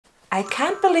I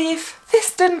can't believe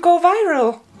this didn't go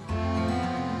viral.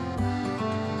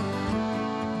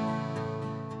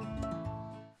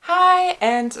 Hi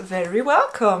and very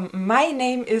welcome! My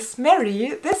name is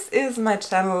Mary, this is my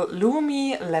channel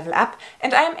Lumi Level Up,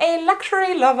 and I'm a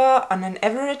luxury lover on an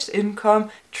average income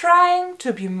trying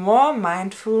to be more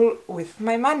mindful with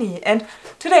my money. And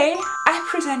today I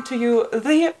present to you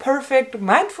the perfect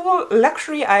mindful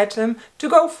luxury item to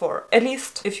go for, at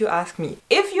least if you ask me.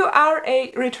 If you are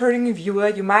a returning viewer,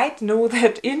 you might know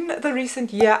that in the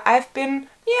recent year I've been,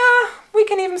 we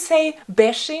can even say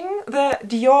bashing the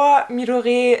Dior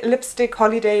Midore lipstick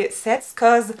holiday sets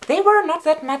because they were not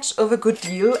that much of a good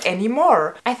deal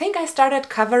anymore. I think I started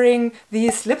covering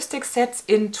these lipstick sets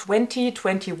in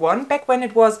 2021, back when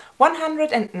it was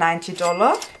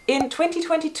 $190. In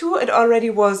 2022 it already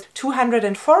was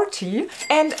 $240,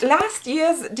 and last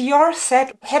year's Dior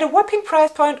set had a whopping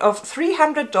price point of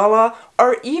 $300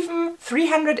 or even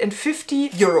 350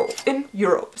 euro in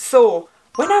Europe. So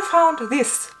when I found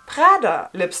this Prada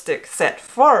lipstick set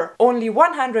for only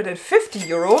 150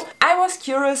 euro, I was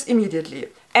curious immediately.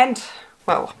 And,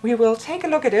 well, we will take a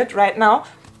look at it right now.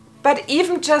 But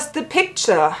even just the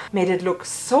picture made it look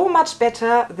so much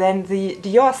better than the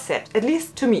Dior set, at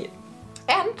least to me.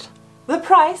 And the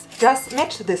price does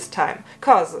match this time,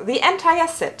 cause the entire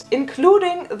set,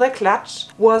 including the clutch,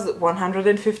 was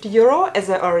 150 euro, as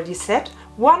I already said.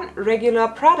 One regular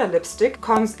Prada lipstick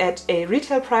comes at a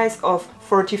retail price of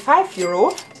 45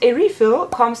 euro. A refill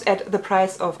comes at the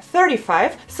price of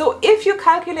 35. So if you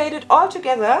calculate it all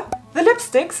together, the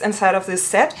lipsticks inside of this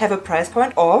set have a price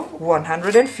point of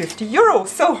 150 euro.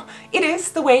 So it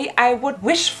is the way I would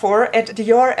wish for at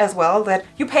Dior as well, that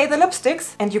you pay the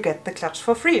lipsticks and you get the clutch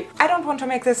for free. I don't want to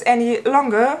make this any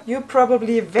longer. You're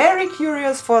probably very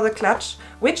curious for the clutch,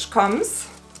 which comes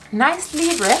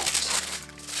nicely wrapped.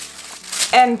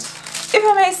 And if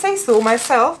I may say so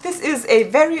myself, this is a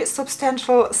very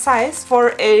substantial size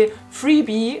for a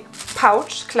freebie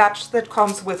pouch clutch that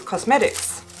comes with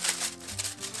cosmetics.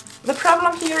 The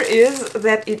problem here is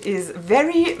that it is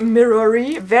very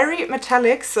mirrory, very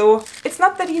metallic, so it's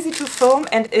not that easy to film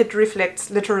and it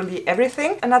reflects literally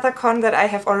everything. Another con that I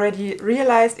have already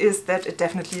realized is that it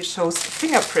definitely shows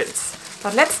fingerprints.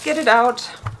 But let's get it out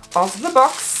of the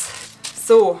box.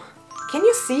 So, can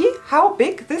you see how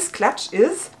big this clutch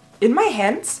is? In my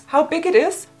hands, how big it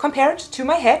is compared to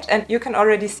my head, and you can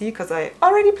already see, because I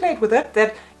already played with it,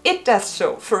 that it does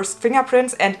show first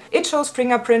fingerprints, and it shows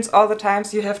fingerprints all the time,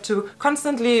 so you have to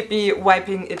constantly be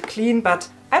wiping it clean, but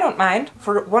I don't mind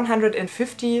for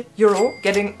 150 euro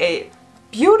getting a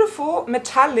beautiful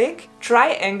metallic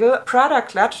triangle Prada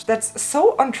clutch that's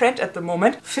so on trend at the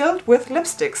moment, filled with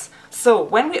lipsticks. So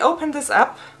when we open this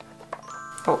up,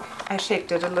 oh, I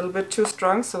shaked it a little bit too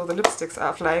strong, so the lipsticks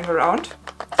are flying around.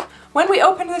 When we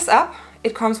open this up,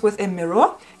 it comes with a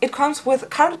mirror, it comes with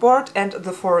cardboard and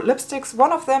the 4 lipsticks.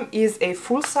 One of them is a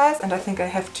full size, and I think I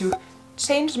have to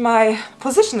change my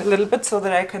position a little bit so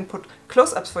that I can put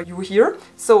close-ups for you here.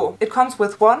 So it comes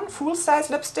with 1 full-size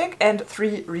lipstick and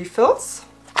 3 refills.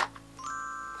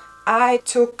 I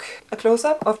took a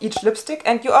close-up of each lipstick,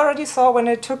 and you already saw when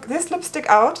I took this lipstick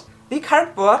out, the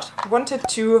cardboard wanted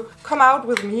to come out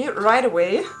with me right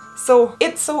away. So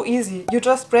it's so easy, you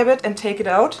just grab it and take it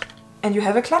out and you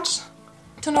have a clutch.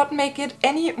 To not make it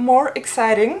any more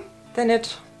exciting than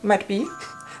it might be,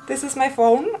 this is my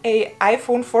phone, a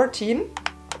iPhone 14.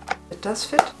 It does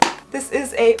fit. This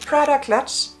is a Prada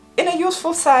clutch in a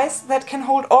useful size that can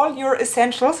hold all your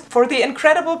essentials for the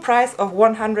incredible price of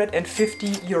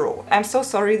 150 euro. I'm so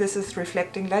sorry, this is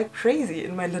reflecting like crazy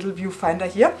in my little viewfinder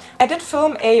here. I did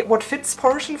film a what fits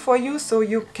portion for you, so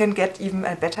you can get even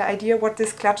a better idea what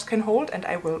this clutch can hold, and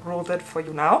I will roll that for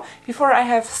you now, before I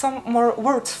have some more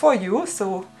words for you,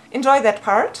 so enjoy that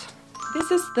part. This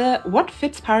is the what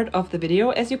fits part of the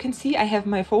video. As you can see, I have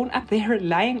my phone up there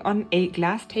lying on a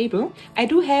glass table. I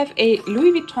do have a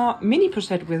Louis Vuitton mini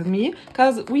pochette with me,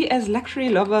 because we as luxury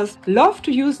lovers love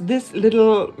to use this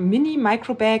little mini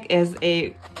micro bag as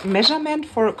a measurement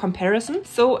for comparison.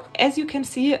 So as you can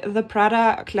see, the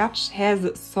Prada clutch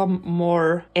has some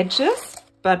more edges,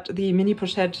 but the mini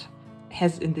pochette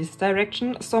has in this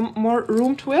direction some more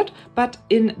room to it. But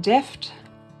in depth,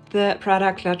 the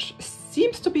Prada clutch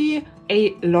seems to be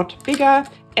a lot bigger,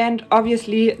 and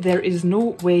obviously there is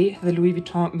no way the Louis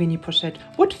Vuitton mini pochette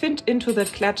would fit into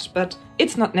that clutch, but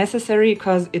it's not necessary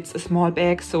because it's a small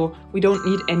bag, so we don't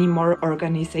need any more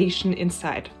organization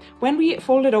inside. When we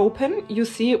fold it open, you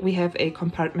see we have a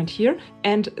compartment here,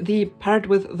 and the part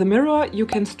with the mirror, you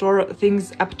can store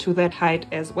things up to that height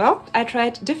as well. I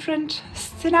tried different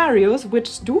scenarios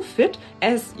which do fit.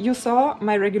 As you saw,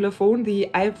 my regular phone, the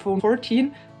iPhone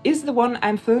 14, is the one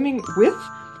I'm filming with.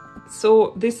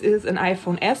 So this is an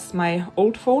iPhone S, my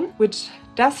old phone, which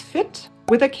does fit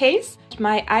with a case.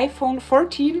 My iPhone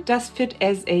 14 does fit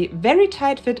as a very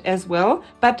tight fit as well,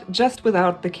 but just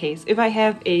without the case. If I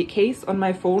have a case on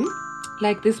my phone,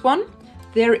 like this one,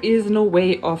 there is no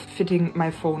way of fitting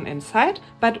my phone inside,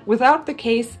 but without the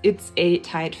case it's a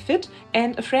tight fit.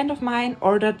 And a friend of mine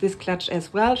ordered this clutch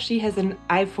as well. She has an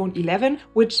iPhone 11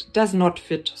 which does not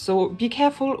fit, so be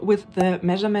careful with the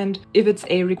measurement if it's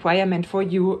a requirement for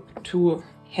you to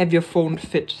have your phone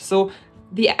fit. So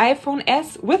the iPhone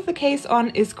S with the case on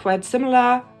is quite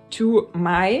similar to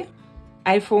my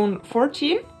iPhone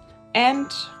 14, and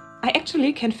I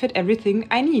actually can fit everything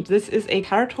I need. This is a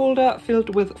card holder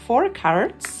filled with 4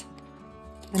 cards.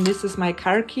 And this is my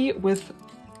car key with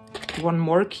one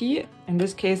more key. In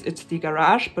this case it's the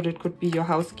garage, but it could be your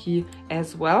house key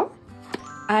as well.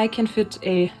 I can fit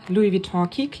a Louis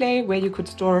Vuitton key clay where you could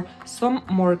store some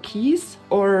more keys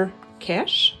or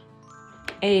cash.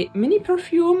 A mini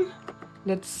perfume,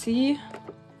 let's see,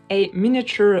 a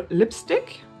miniature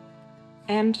lipstick,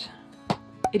 and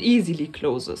it easily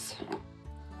closes.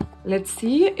 Let's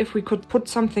see if we could put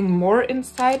something more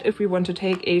inside, if we want to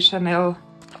take a Chanel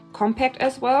compact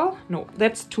as well. No,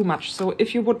 that's too much. So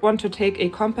if you would want to take a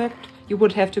compact, you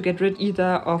would have to get rid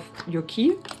either of your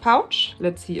key pouch.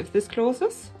 Let's see if this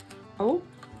closes. Oh,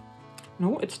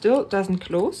 no, it still doesn't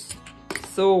close.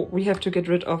 So we have to get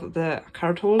rid of the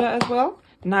card holder as well.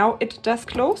 Now it does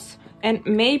close, and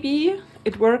maybe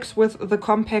it works with the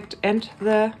compact and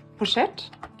the pochette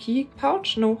key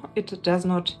pouch. No, it does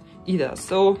not either.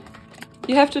 So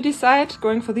you have to decide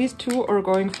going for these two or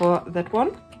going for that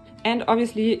one. And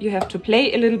obviously you have to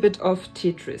play a little bit of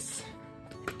Tetris.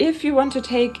 If you want to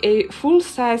take a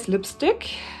full-size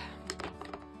lipstick,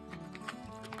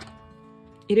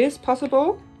 it is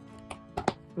possible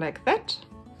like that.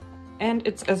 And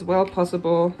it's as well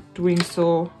possible doing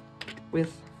so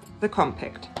with the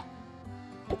compact.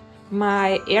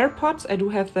 My AirPods, I do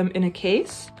have them in a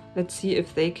case. Let's see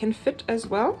if they can fit as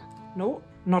well. No,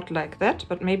 not like that,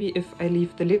 but maybe if I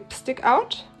leave the lipstick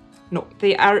out. No,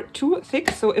 they are too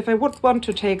thick, so if I would want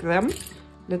to take them,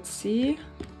 let's see,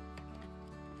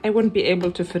 I wouldn't be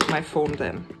able to fit my phone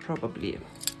then, probably.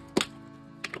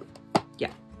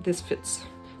 Yeah, this fits.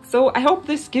 So I hope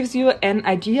this gives you an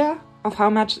idea of how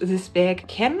much this bag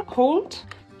can hold,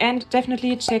 and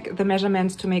definitely check the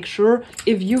measurements to make sure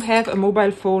if you have a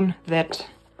mobile phone that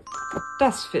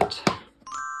does fit.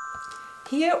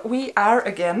 Here we are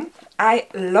again. I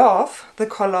love the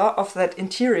color of that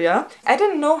interior. I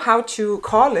didn't know how to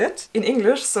call it in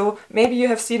English, so maybe you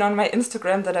have seen on my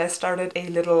Instagram that I started a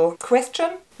little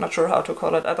question, not sure how to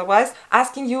call it otherwise,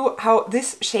 asking you how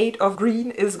this shade of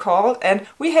green is called. And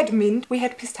we had mint, we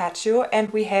had pistachio,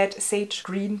 and we had sage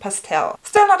green pastel.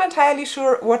 Still not entirely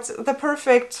sure what's the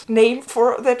perfect name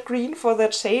for that green, for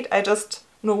that shade. I just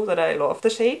know that I love the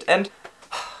shade, and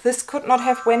this could not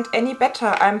have went any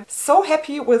better. I'm so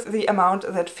happy with the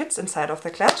amount that fits inside of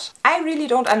the clutch. I really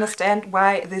don't understand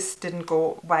why this didn't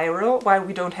go viral, why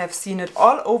we don't have seen it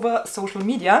all over social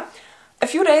media. A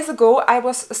few days ago I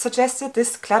was suggested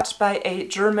this clutch by a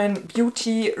German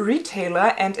beauty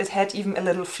retailer, and it had even a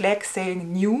little flag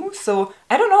saying new, so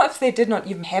I don't know if they did not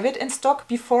even have it in stock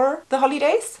before the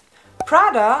holidays.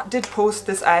 Prada did post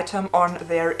this item on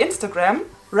their Instagram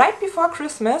right before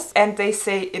Christmas, and they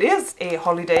say it is a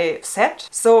holiday set.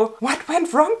 So what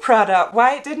went wrong, Prada?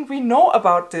 Why didn't we know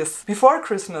about this before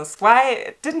Christmas?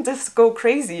 Why didn't this go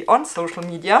crazy on social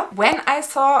media? When I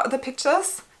saw the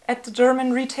pictures at the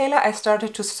German retailer, I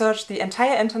started to search the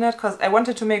entire internet because I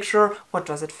wanted to make sure, what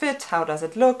does it fit? How does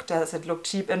it look? Does it look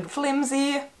cheap and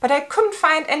flimsy? But I couldn't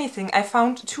find anything. I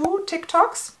found 2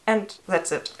 TikToks and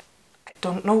that's it. I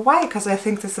don't know why, because I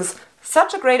think this is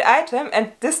such a great item,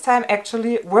 and this time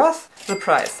actually worth the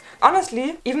price.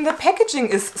 Honestly, even the packaging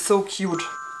is so cute.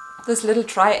 This little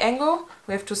triangle,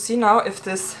 we have to see now if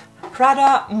this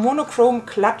Prada Monochrome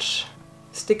Clutch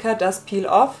sticker does peel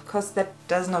off, because that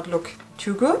does not look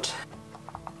too good.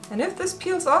 And if this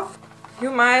peels off,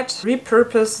 you might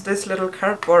repurpose this little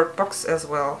cardboard box as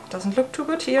well. Doesn't look too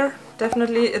good here.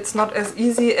 Definitely it's not as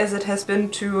easy as it has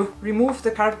been to remove the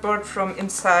cardboard from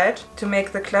inside to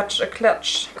make the clutch a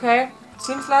clutch. Okay,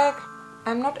 seems like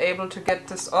I'm not able to get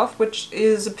this off, which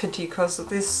is a pity because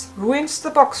this ruins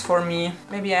the box for me.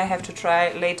 Maybe I have to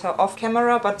try later off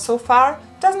camera, but so far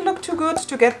it doesn't look too good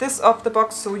to get this off the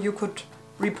box, so you could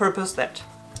repurpose that.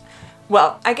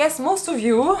 Well, I guess most of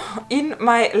you in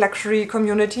my luxury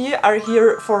community are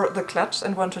here for the clutch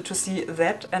and wanted to see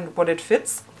that and what it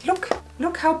fits.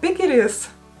 Look how big it is.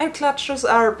 and clutches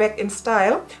are back in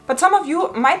style. But some of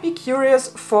you might be curious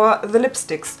for the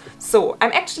lipsticks. So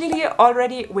I'm actually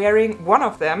already wearing one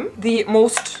of them, the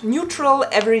most neutral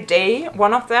everyday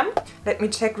one of them. Let me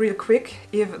check real quick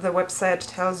if the website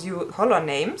tells you color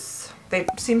names. They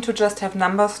seem to just have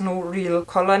numbers, no real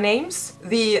color names.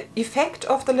 The effect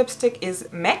of the lipstick is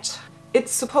matte.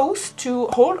 It's supposed to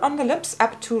hold on the lips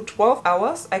up to 12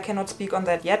 hours. I cannot speak on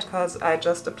that yet because I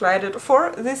just applied it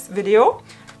for this video.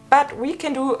 But we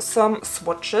can do some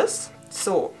swatches.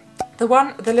 So the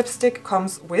one the lipstick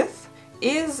comes with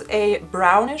is a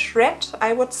brownish red,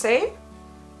 I would say.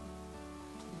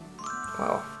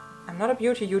 Wow, I'm not a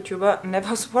beauty YouTuber,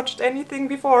 never swatched anything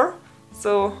before.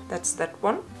 So that's that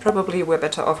one. Probably we're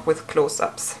better off with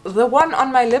close-ups. The one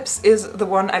on my lips is the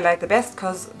one I like the best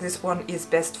because this one is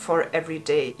best for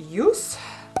everyday use.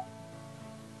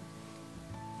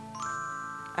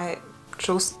 I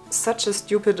chose such a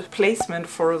stupid placement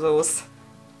for those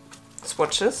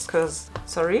swatches because,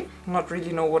 sorry, not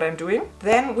really know what I'm doing.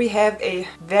 Then we have a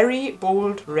very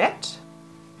bold red.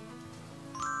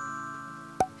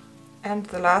 And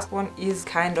the last one is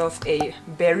kind of a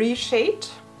berry shade.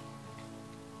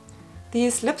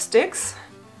 These lipsticks,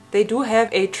 they do have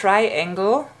a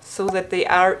triangle so that they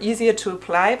are easier to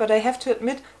apply, but I have to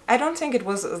admit, I don't think it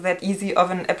was that easy of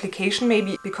an application,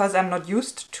 maybe because I'm not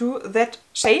used to that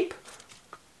shape,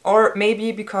 or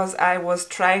maybe because I was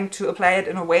trying to apply it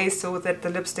in a way so that the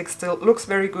lipstick still looks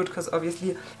very good, because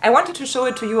obviously I wanted to show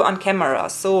it to you on camera.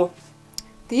 So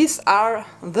these are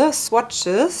the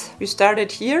swatches. We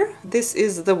started here. This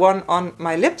is the one on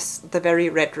my lips, the very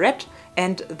red,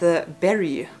 and the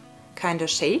berry kind of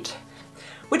shade.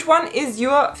 Which one is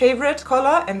your favorite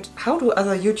color, and how do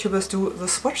other YouTubers do the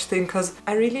swatch thing? Because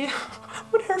I really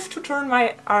would have to turn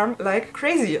my arm like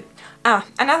crazy.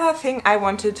 Another thing I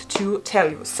wanted to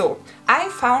tell you. So I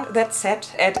found that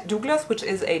set at Douglas, which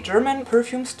is a German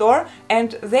perfume store,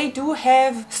 and they do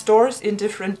have stores in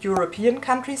different European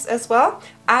countries as well.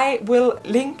 I will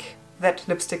link that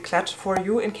lipstick clutch for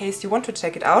you in case you want to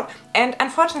check it out. And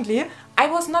unfortunately, I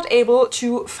was not able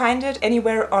to find it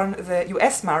anywhere on the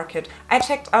US market. I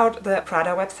checked out the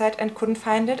Prada website and couldn't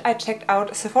find it. I checked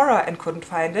out Sephora and couldn't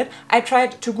find it. I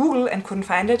tried to Google and couldn't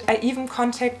find it. I even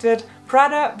contacted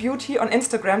Prada Beauty on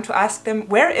Instagram to ask them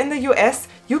where in the US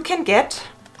you can get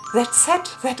that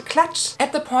set, that clutch.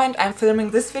 At the point I'm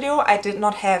filming this video, I did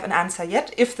not have an answer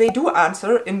yet. If they do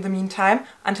answer in the meantime,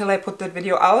 until I put that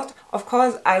video out, of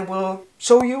course I will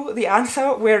show you the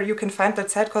answer where you can find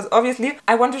that set, because obviously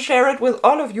I want to share it with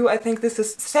all of you. I think this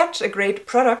is such a great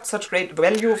product, such great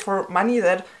value for money,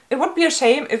 that it would be a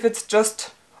shame if it's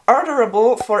just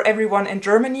orderable for everyone in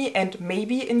Germany and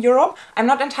maybe in Europe. I'm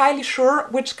not entirely sure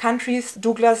which countries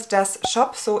Douglas does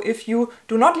shop, so if you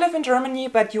do not live in Germany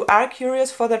but you are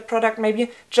curious for that product,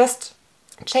 maybe just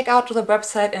check out the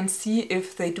website and see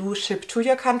if they do ship to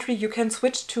your country. You can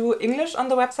switch to English on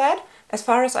the website, as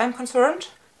far as I'm concerned,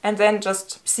 and then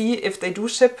just see if they do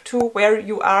ship to where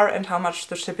you are and how much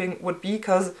the shipping would be,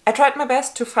 because I tried my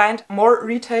best to find more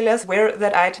retailers where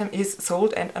that item is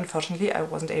sold, and unfortunately I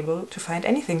wasn't able to find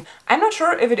anything. I'm not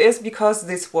sure if it is because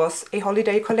this was a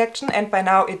holiday collection and by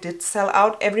now it did sell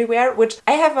out everywhere, which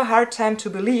I have a hard time to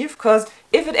believe, because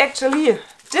if it actually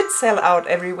did sell out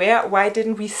everywhere, why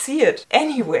didn't we see it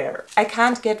anywhere? I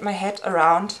can't get my head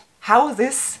around how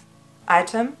this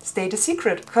item stayed a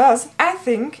secret, because I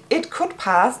think it could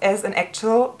pass as an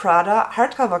actual Prada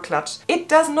hardcover clutch. It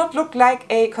does not look like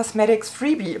a cosmetics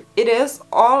freebie. It is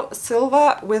all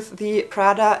silver with the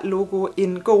Prada logo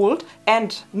in gold,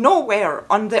 and nowhere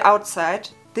on the outside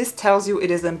this tells you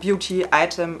it is a beauty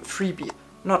item freebie.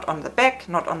 Not on the back,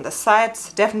 not on the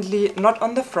sides, definitely not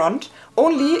on the front.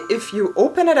 Only if you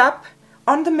open it up,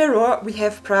 on the mirror we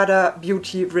have Prada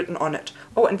Beauty written on it.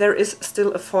 Oh, and there is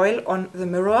still a foil on the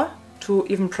mirror to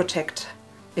even protect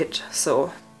it.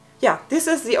 So yeah, this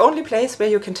is the only place where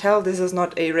you can tell this is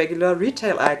not a regular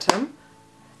retail item.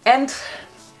 And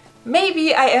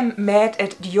maybe I am mad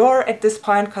at Dior at this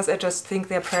point, because I just think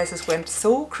their prices went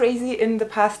so crazy in the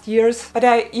past years. But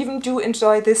I even do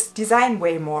enjoy this design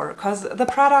way more, because the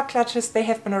Prada clutches, they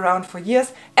have been around for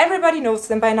years. Everybody knows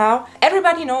them by now.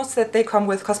 Everybody knows that they come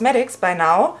with cosmetics by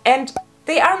now. And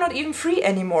they are not even free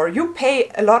anymore. You pay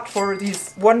a lot for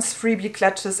these once freebie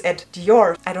clutches at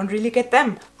Dior. I don't really get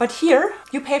them. But here,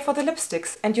 you pay for the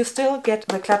lipsticks and you still get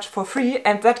the clutch for free,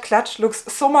 and that clutch looks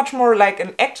so much more like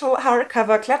an actual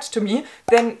hardcover clutch to me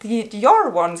than the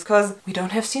Dior ones, because we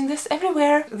don't have seen this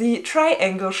everywhere. The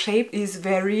triangle shape is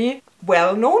very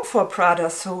well known for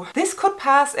Prada, so this could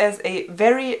pass as a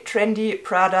very trendy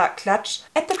Prada clutch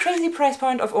at the crazy price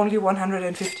point of only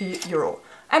 150 euro.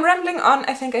 I'm rambling on.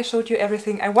 I think I showed you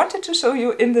everything I wanted to show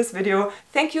you in this video.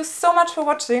 Thank you so much for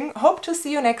watching. Hope to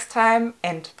see you next time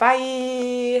and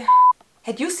bye!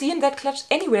 Had you seen that clutch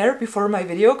anywhere before my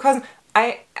video? Cause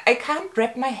I can't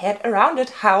wrap my head around it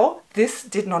how this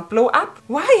did not blow up.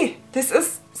 Why? This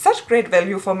is such great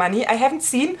value for money. I haven't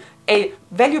seen a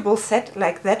valuable set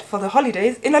like that for the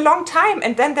holidays in a long time,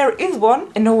 and then there is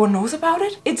one and no one knows about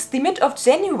it. It's the mid of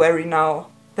January now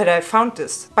that I found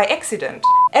this by accident.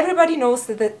 Everybody knows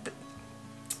that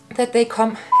they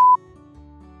come